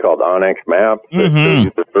company called Onyx Maps that shows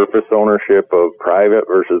you the surface ownership of private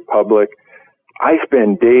versus public. I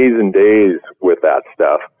spend days and days with that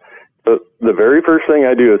stuff. But the very first thing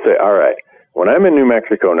I do is say, all right, when I'm in New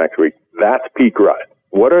Mexico next week, that's peak rut.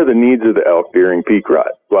 What are the needs of the elk during peak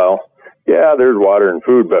rut? Well, yeah, there's water and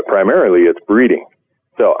food, but primarily it's breeding.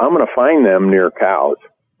 So I'm going to find them near cows.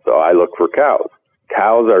 So I look for cows.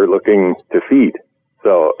 Cows are looking to feed.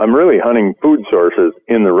 So I'm really hunting food sources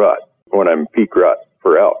in the rut when I'm peak rut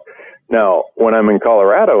for elk. Now, when I'm in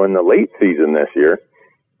Colorado in the late season this year,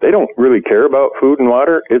 they don't really care about food and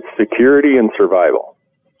water. It's security and survival.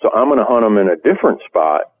 So I'm going to hunt them in a different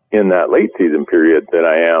spot in that late season period than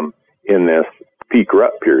I am in this peak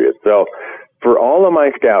rut period. So for all of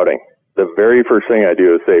my scouting, the very first thing I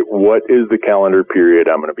do is say, what is the calendar period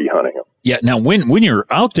I'm going to be hunting them? Yeah. Now, when you're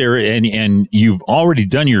out there and you've already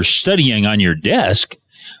done your studying on your desk,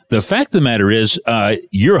 The fact of the matter is,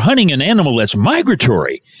 you're hunting an animal that's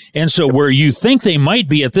migratory. And so where you think they might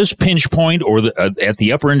be at this pinch point or at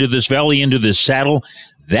the upper end of this valley into this saddle,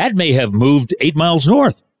 that may have moved 8 miles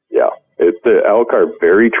north. Yeah, the elk are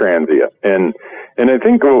very transient. And I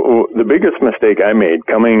think the biggest mistake I made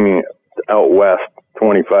coming out west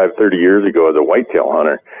 25, 30 years ago as a whitetail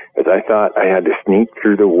hunter is I thought I had to sneak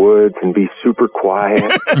through the woods and be super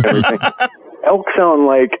quiet and everything. Elk sound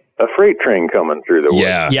like a freight train coming through the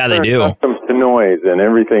woods. Yeah, they do. Accustomed to noise and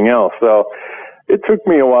everything else. So it took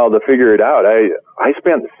me a while to figure it out. I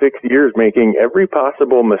spent 6 years making every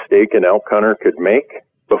possible mistake an elk hunter could make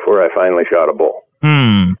before I finally shot a bull.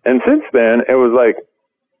 And since then, it was like,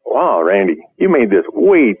 wow, Randy, you made this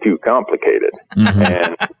way too complicated.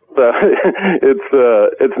 And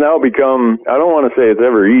it's now become, I don't want to say it's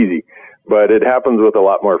ever easy, but it happens with a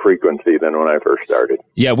lot more frequency than when I first started.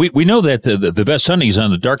 Yeah, we know that the best hunting is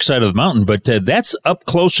on the dark side of the mountain, but that's up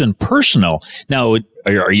close and personal. Now,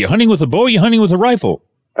 are you hunting with a bow or are you hunting with a rifle?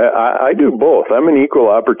 I do both. I'm an equal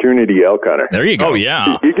opportunity elk hunter. There you go. Oh,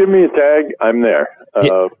 yeah. You give me a tag, I'm there.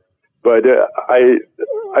 But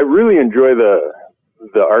I really enjoy the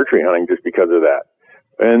archery hunting just because of that.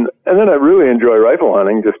 And then I really enjoy rifle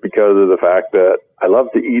hunting just because of the fact that I love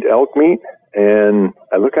to eat elk meat, and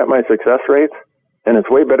I look at my success rates, and it's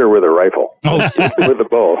way better with a rifle with a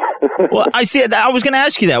bow. Well, I see. I was going to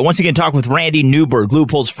ask you that. Once again, talk with Randy Newberg,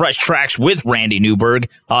 Loophole Fresh Tracks with Randy Newberg,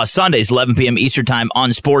 Sundays, 11 p.m. Eastern Time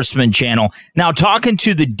on Sportsman Channel. Now, talking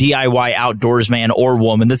to the DIY outdoors man or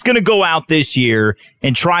woman that's going to go out this year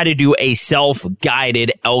and try to do a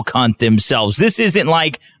self-guided elk hunt themselves. This isn't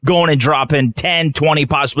like going and dropping $10, $20,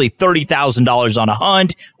 possibly $30,000 on a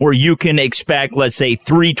hunt where you can expect, let's say,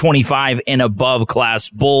 325 and above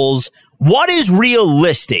class bulls. What is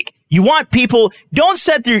realistic? You want people, don't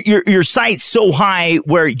set your sights so high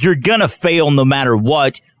where you're going to fail no matter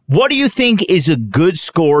what. What do you think is a good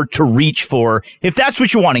score to reach for if that's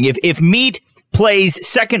what you're wanting? If meat plays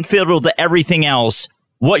second fiddle to everything else,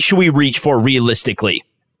 what should we reach for realistically?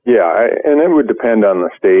 Yeah, and it would depend on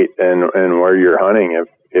the state and where you're hunting.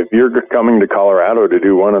 If you're coming to Colorado to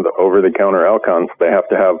do one of the over-the-counter elk hunts, they have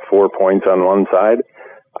to have 4 points on one side.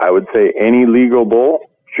 I would say any legal bull,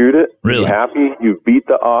 shoot it, really? Be happy, you've beat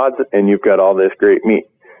the odds, and you've got all this great meat.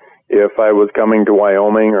 If I was coming to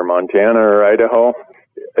Wyoming or Montana or Idaho,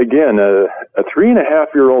 again, a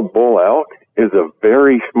 3.5-year-old bull elk is a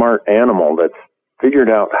very smart animal that's figured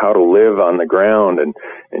out how to live on the ground and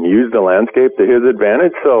use the landscape to his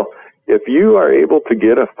advantage. So if you are able to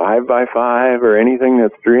get a 5x5 or anything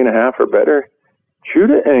that's 3.5 or better,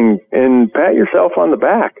 shoot it and pat yourself on the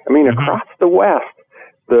back. I mean, across the West,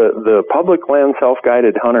 the public land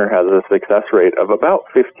self-guided hunter has a success rate of about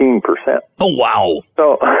 15%. Oh, wow.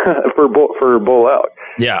 So for bull elk.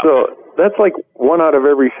 Yeah. So that's like 1 out of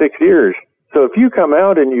every 6 years. So if you come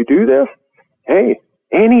out and you do this, hey,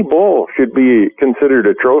 any bull should be considered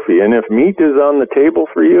a trophy. And if meat is on the table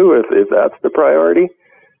for you, if that's the priority,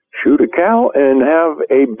 shoot a cow and have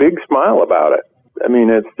a big smile about it. I mean,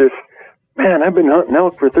 it's just, man, I've been hunting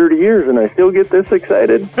elk for 30 years and I still get this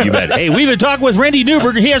excited. You bet. Hey, we've been talking with Randy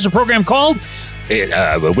Newberg. He has a program called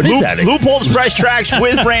what is that? Loopholes Fresh Tracks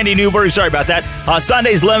with Randy Newberg. Sorry about that.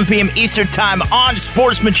 Sundays, 11 p.m. Eastern Time on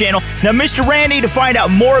Sportsman Channel. Now, Mr. Randy, to find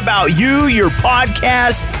out more about you, your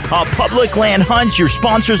podcast, public land hunts, your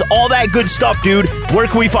sponsors, all that good stuff, dude, where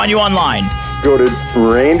can we find you online? Go to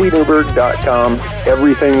randynewberg.com.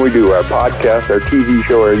 Everything we do, our podcast, our TV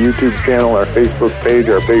show, our YouTube channel, our Facebook page,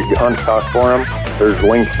 our big Hunt Talk forum, there's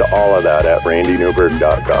links to all of that at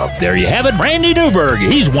randynewberg.com. There you have it, Randy Newberg.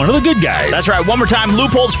 He's one of the good guys. That's right. One more time,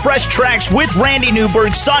 Loopholes Fresh Tracks with Randy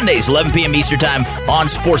Newberg, Sundays, 11 p.m. Eastern Time on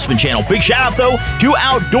Sportsman Channel. Big shout out, though, to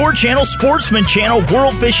Outdoor Channel, Sportsman Channel,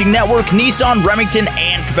 World Fishing Network, Nissan, Remington,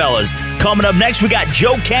 and Cabela's. Coming up next, we got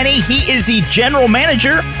Joe Kenny. He is the general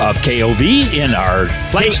manager of KOV in our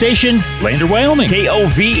flag station, Lander, Wyoming.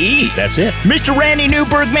 KOVE. That's it. Mr. Randy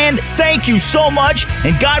Newberg, man, thank you so much,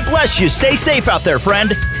 and God bless you. Stay safe out there,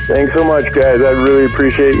 friend. Thanks so much, guys. I really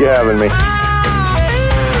appreciate you having me.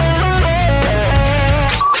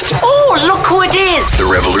 Oh, look who it is! The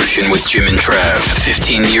Revolution with Jim and Trav.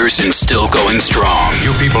 15 years and still going strong.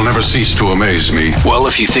 You people never cease to amaze me. Well,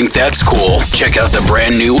 if you think that's cool, check out the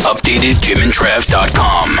brand new updated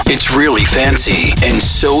jimandtrav.com. It's really fancy and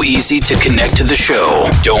so easy to connect to the show.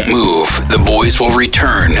 Don't move. The boys will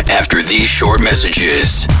return after these short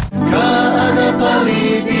messages.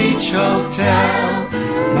 Kaanapali Beach Hotel,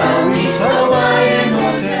 Maui's Hawaiian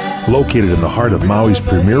Hotel. Located in the heart of Maui's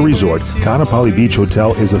premier resort, Kaanapali Beach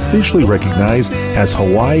Hotel is officially recognized as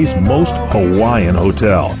Hawaii's most Hawaiian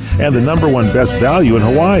hotel and the #1 best value in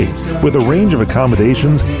Hawaii. With a range of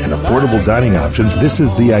accommodations and affordable dining options, this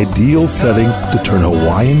is the ideal setting to turn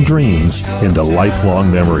Hawaiian dreams into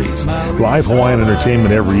lifelong memories. Live Hawaiian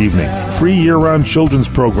entertainment every evening, free year-round children's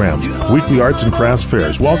programs, weekly arts and crafts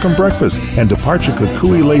fairs, welcome breakfast, and departure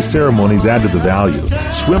kukui lei ceremonies add to the value.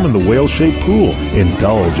 Swim in the whale-shaped pool,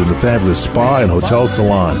 indulge in the fabulous spa and hotel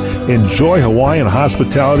salon. Enjoy Hawaiian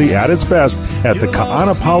hospitality at its best at the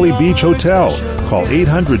Kaanapali Beach Hotel. Call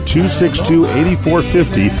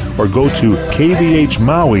 800-262-8450 or go to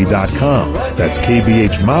kbhmaui.com. That's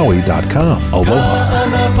kbhmaui.com. Aloha.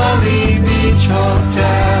 Kaanapali Beach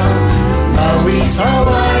Hotel, Maui's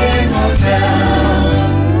Hawaiian Hotel.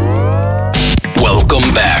 Welcome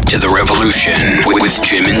back to The Revolution with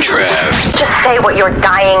Jim and Trav. Just say what you're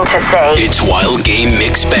dying to say. It's Wild Game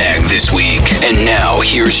Mixed Bag this week. And now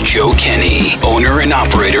here's Joe Kenny, owner and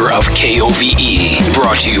operator of KOVE.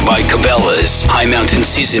 Brought to you by Cabela's, High Mountain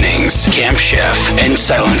Seasonings, Camp Chef, and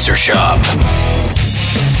Silencer Shop.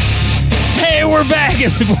 Hey, we're back.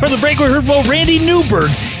 And before the break, we heard about Randy Newberg.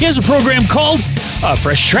 He has a program called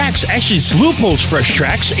Fresh Tracks. Actually, it's Loopholes Fresh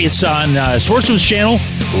Tracks. It's on Sportsman's Channel,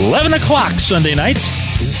 11 o'clock Sunday nights.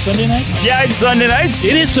 Is it Sunday night? Yeah, it's Sunday nights.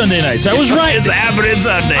 It is Sunday nights. I was right. It's happening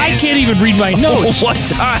Sundays. I can't even read my notes. What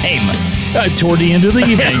time? Toward the end of the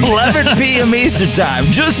evening. 11 p.m. Eastern time,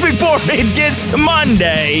 just before it gets to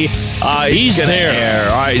Monday. He's there. Air.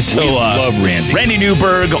 All right, so we love Randy. Randy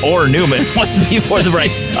Newberg or Newman. What's before the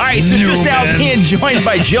break? All right, so just now being joined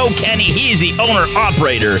by Joe Kenny. He is the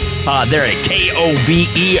owner-operator there at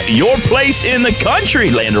KOVE, your place in the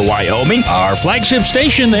country, Lander, Wyoming. Our flagship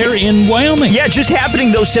station there in Wyoming. Yeah, just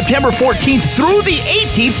happening, though, September 14th through the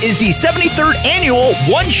 18th is the 73rd annual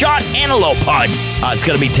One-Shot Antelope Hunt. It's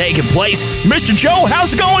going to be taking place. Mr. Joe,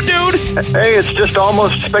 how's it going, dude? Hey, it's just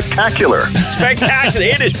almost spectacular. Spectacular.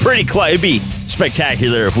 It is pretty close. It'd be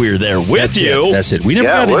spectacular if we were there with you. That's it. We never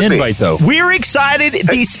got an invite, though. We're excited.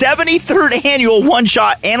 The 73rd annual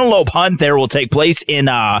One-Shot Antelope Hunt there will take place in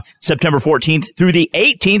September 14th through the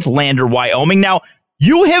 18th, Lander, Wyoming. Now,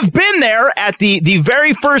 you have been there at the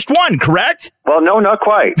very first one, correct? Well, no, not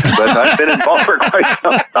quite, but I've been involved for quite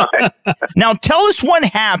some time. Now, tell us what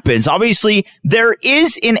happens. Obviously, there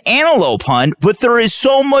is an antelope hunt, but there is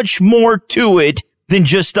so much more to it than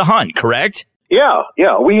just the hunt, correct? Yeah.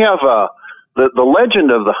 We have the legend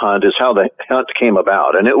of the hunt is how the hunt came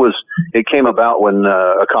about, and it came about when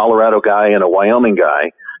a Colorado guy and a Wyoming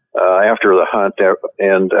guy after the hunt there,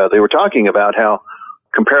 and they were talking about how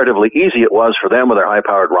comparatively easy it was for them with their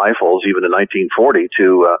high-powered rifles, even in 1940,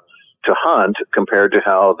 to hunt compared to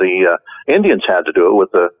how the Indians had to do it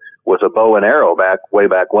with a bow and arrow way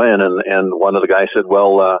back when. And one of the guys said,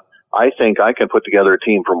 "Well, I think I can put together a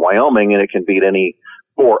team from Wyoming, and it can beat any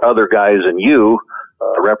 4 other guys and you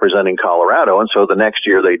representing Colorado." And so the next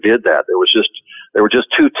year they did that. There were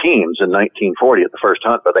just 2 teams in 1940 at the first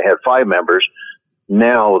hunt, but they had 5 members.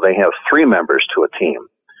 Now they have 3 members to a team.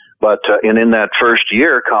 But in that first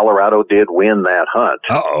year, Colorado did win that hunt.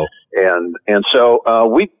 Uh-oh. And so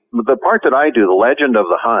the part that I do, the legend of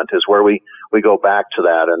the hunt, is where we go back to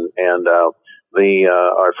that, and our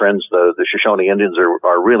friends, the Shoshone Indians,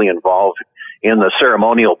 are really involved in the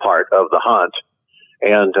ceremonial part of the hunt.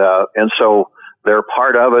 And so they're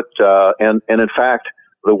part of it. And in fact,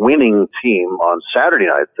 the winning team on Saturday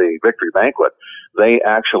night, the victory banquet, they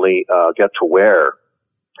actually get to wear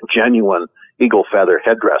genuine eagle feather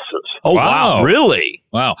headdresses. Oh, wow. Really?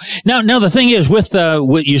 Wow. Now the thing is, with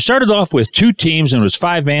you started off with 2 teams, and it was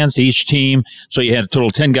 5 bands to each team. So you had a total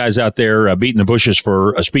of 10 guys out there beating the bushes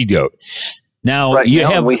for a speed goat. Now right you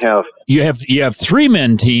now have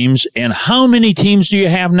 3-man teams, and how many teams do you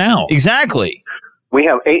have now? Exactly. We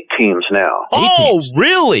have 8 teams now. Oh,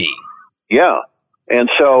 really? Yeah.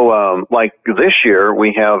 And so, like this year,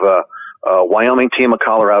 we have a Wyoming team, a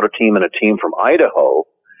Colorado team, and a team from Idaho.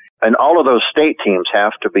 And all of those state teams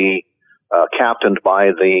have to be captained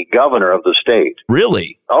by the governor of the state.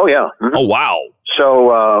 Really? Oh, yeah. Mm-hmm. Oh, wow.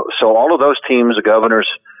 So all of those teams, the governors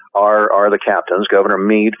are the captains. Governor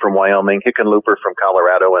Meade from Wyoming, Hickenlooper from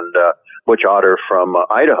Colorado, and Butch Otter from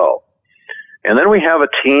Idaho. And then we have a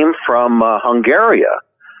team from Hungary.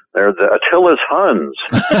 They're the Attila's Huns.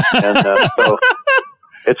 And so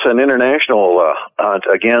it's an international hunt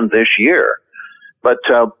again this year. But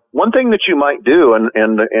one thing that you might do, and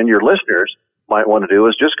your listeners might want to do,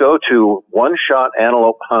 is just go to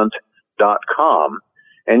OneShotAntelopeHunt.com,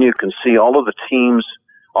 and you can see all of the teams,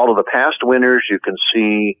 all of the past winners. You can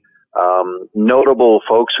see notable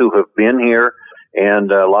folks who have been here.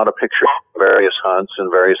 and a lot of pictures of various hunts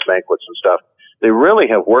and various banquets and stuff. They really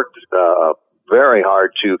have worked very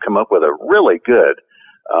hard to come up with a really good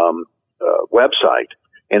website,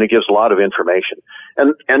 and it gives a lot of information.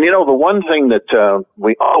 And the one thing that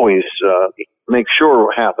we always make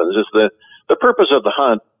sure happens is the purpose of the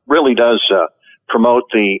hunt really does promote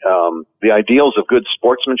the ideals of good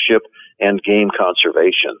sportsmanship and game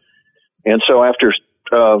conservation. And so after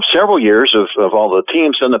several years of all the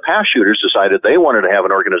teams, then the pass shooters decided they wanted to have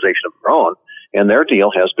an organization of their own, and their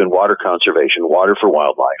deal has been water conservation, water for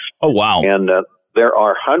wildlife. Oh, wow. And there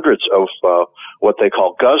are hundreds of what they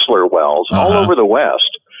call guzzler wells all over the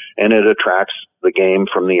West, and it attracts the game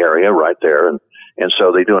from the area right there. And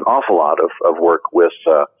so they do an awful lot of work with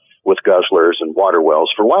guzzlers and water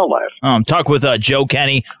wells for wildlife. I'm talking with Joe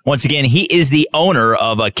Kenny. Once again, he is the owner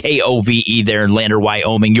of KOVE there in Lander,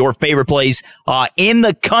 Wyoming, your favorite place in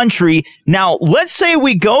the country. Now, let's say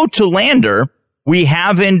we go to Lander. We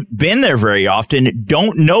haven't been there very often,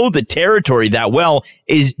 don't know the territory that well.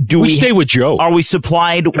 We stay with Joe? Are we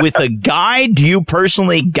supplied with a guide? Do you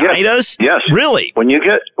personally guide us? Yes. Really? When you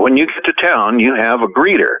get to town, you have a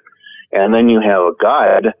greeter, and then you have a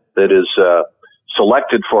guide that is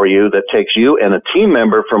selected for you that takes you and a team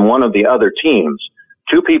member from one of the other teams.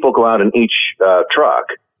 2 people go out in each truck,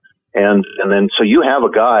 and then so you have a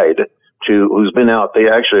guide who's been out. They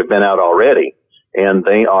actually have been out already, and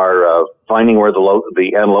they are finding where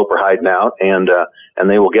the antelope are hiding out, and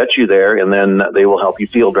they will get you there, and then they will help you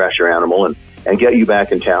field dress your animal and get you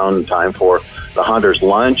back in town in time for the hunter's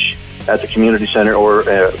lunch at the community center, or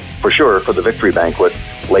for sure for the victory banquet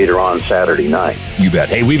later on Saturday night. You bet.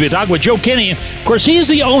 Hey, we've been talking with Joe Kenny. Of course, he is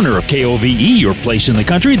the owner of KOVE, your place in the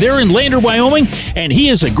country. They're in Lander, Wyoming, and he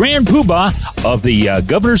is the grand poobah of the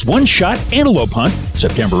Governor's One-Shot Antelope Hunt,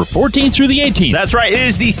 September 14th through the 18th. That's right. It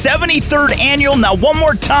is the 73rd annual. Now, one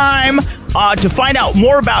more time, to find out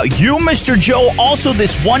more about you, Mr. Joe, also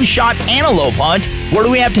this One-Shot Antelope Hunt, where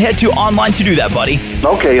do we have to head to online to do that, buddy?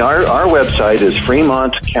 Okay, our website is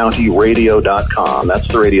FremontCountyRadio.com. That's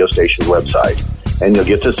the radio station's website. And you'll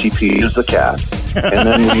get to see Pease the cat. And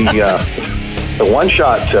then the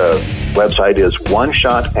One-Shot website is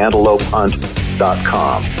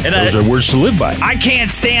OneShotAntelopeHunt.com. And those are words to live by. I can't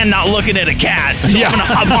stand not looking at a cat. So I'm gonna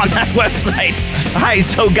hop on that website. All right,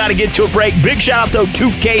 so got to get to a break. Big shout out, though,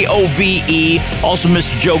 to KOVE. Also,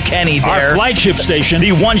 Mr. Joe Kenny there. Our flagship station.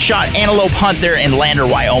 The One-Shot Antelope Hunt there in Lander,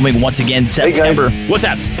 Wyoming. Once again, September. Hey guys, what's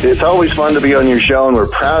that? It's always fun to be on your show, and we're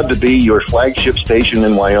proud to be your flagship station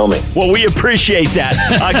in Wyoming. Well, we appreciate that.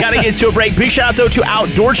 Got to get to a break. Big shout out, though, to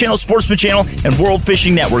Outdoor Channel, Sportsman Channel, and World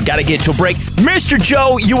Fishing Network. Got to get to a break. Mr.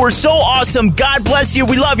 Joe, you were so awesome. God bless you.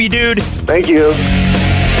 We love you, dude. Thank you.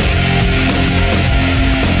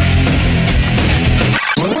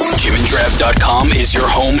 JimandTrav.com is your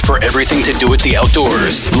home for everything to do with the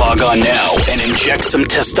outdoors. Log on now and inject some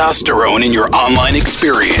testosterone in your online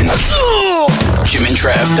experience.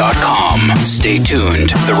 JimandTrav.com. Stay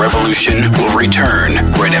tuned. The revolution will return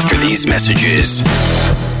right after these messages.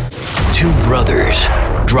 2 brothers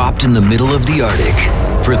dropped in the middle of the Arctic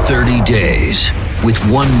for 30 days with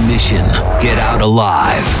one mission: get out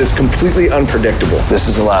alive. It's completely unpredictable. This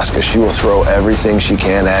is Alaska. She will throw everything she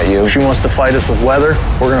can at you. If she wants to fight us with weather,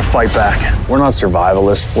 we're going to fight back. We're not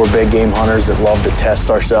survivalists. We're big game hunters that love to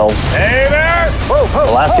test ourselves. Hey there! Whoa,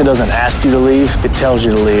 whoa, Alaska doesn't ask you to leave. It tells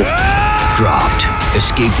you to leave. Dropped.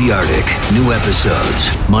 Escape the Arctic. New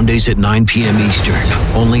episodes. Mondays at 9 p.m. Eastern.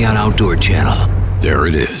 Only on Outdoor Channel. There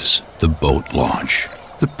it is, the boat launch.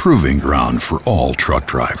 The proving ground for all truck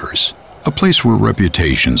drivers. A place where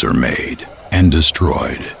reputations are made and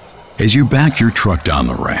destroyed. As you back your truck down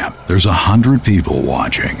the ramp, there's 100 people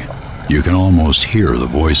watching. You can almost hear the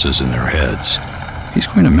voices in their heads. He's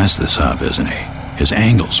going to mess this up, isn't he? His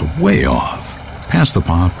angle's way off. Pass the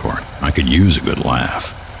popcorn. I could use a good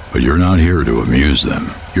laugh. But you're not here to amuse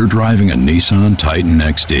them. You're driving a Nissan Titan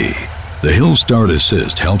XD. The Hill Start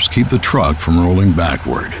Assist helps keep the truck from rolling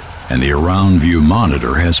backward. And the Around View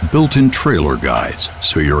monitor has built-in trailer guides,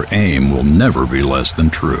 so your aim will never be less than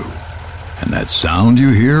true. And that sound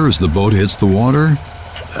you hear as the boat hits the water?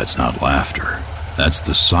 That's not laughter. That's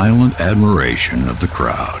the silent admiration of the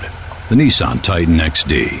crowd. The Nissan Titan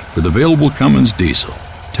XD, with available Cummins diesel.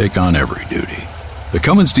 Take on every duty. The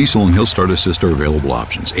Cummins Diesel and Hill Start Assist are available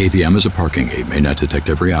options. AVM is a parking aid, may not detect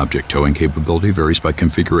every object. Towing capability varies by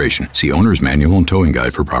configuration. See owner's manual and towing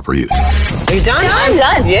guide for proper use. Are you done? I'm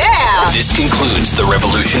done. Yeah. This concludes The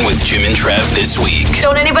Revolution with Jim and Trav this week.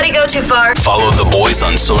 Don't anybody go too far. Follow the boys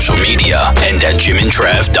on social media and at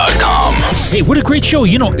jimandtrav.com. Hey, what a great show.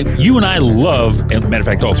 You know, you and I love, and matter of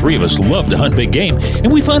fact, all three of us love to hunt big game, and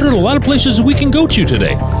we found out a lot of places that we can go to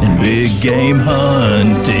today. And big game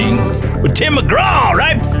hunting with Tim McGraw,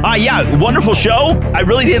 right? Yeah, wonderful show. I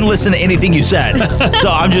really didn't listen to anything you said, so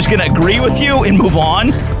I'm just going to agree with you and move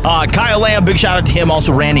on. Kyle Lamb, big shout out to him.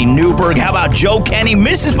 Also, Randy Newberg. How about Joe Kenny,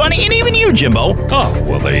 Mrs. Bunny, and even you, Jimbo? Oh,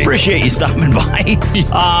 well, appreciate you stopping by.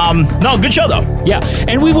 No, good show, though. Yeah,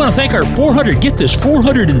 and we want to thank our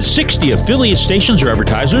 460 affiliate stations or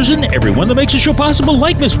advertisers and everyone that makes the show possible,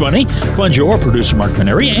 like Miss Bunny, Fun Joe, our producer Mark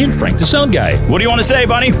Paneri, and Frank the Sound Guy. What do you want to say,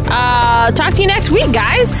 Bunny? Talk to you next week,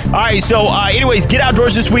 guys. All right, so anyways, get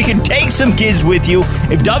outdoors this weekend. Take some kids with you.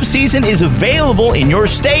 If dove season is available in your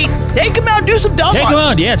state, take them out, do some dove Take them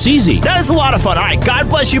out, yeah, it's easy. That is a lot of fun. All right, God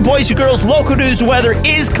bless you, boys and girls. Local news weather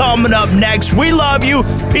is coming up next. We love you.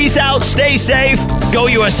 Peace out. Stay safe. Go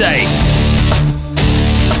USA.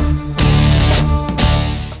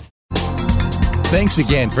 Thanks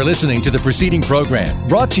again for listening to the preceding program,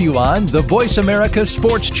 brought to you on the Voice America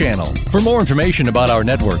Sports Channel. For more information about our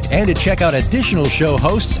network and to check out additional show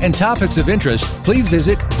hosts and topics of interest, please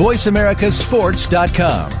visit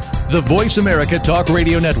voiceamericasports.com. The Voice America Talk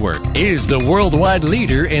Radio Network is the worldwide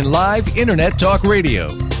leader in live Internet talk radio.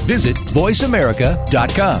 Visit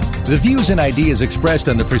voiceamerica.com. The views and ideas expressed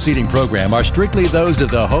on the preceding program are strictly those of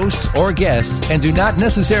the hosts or guests and do not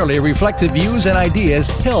necessarily reflect the views and ideas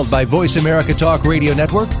held by Voice America Talk Radio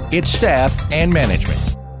Network, its staff, and management.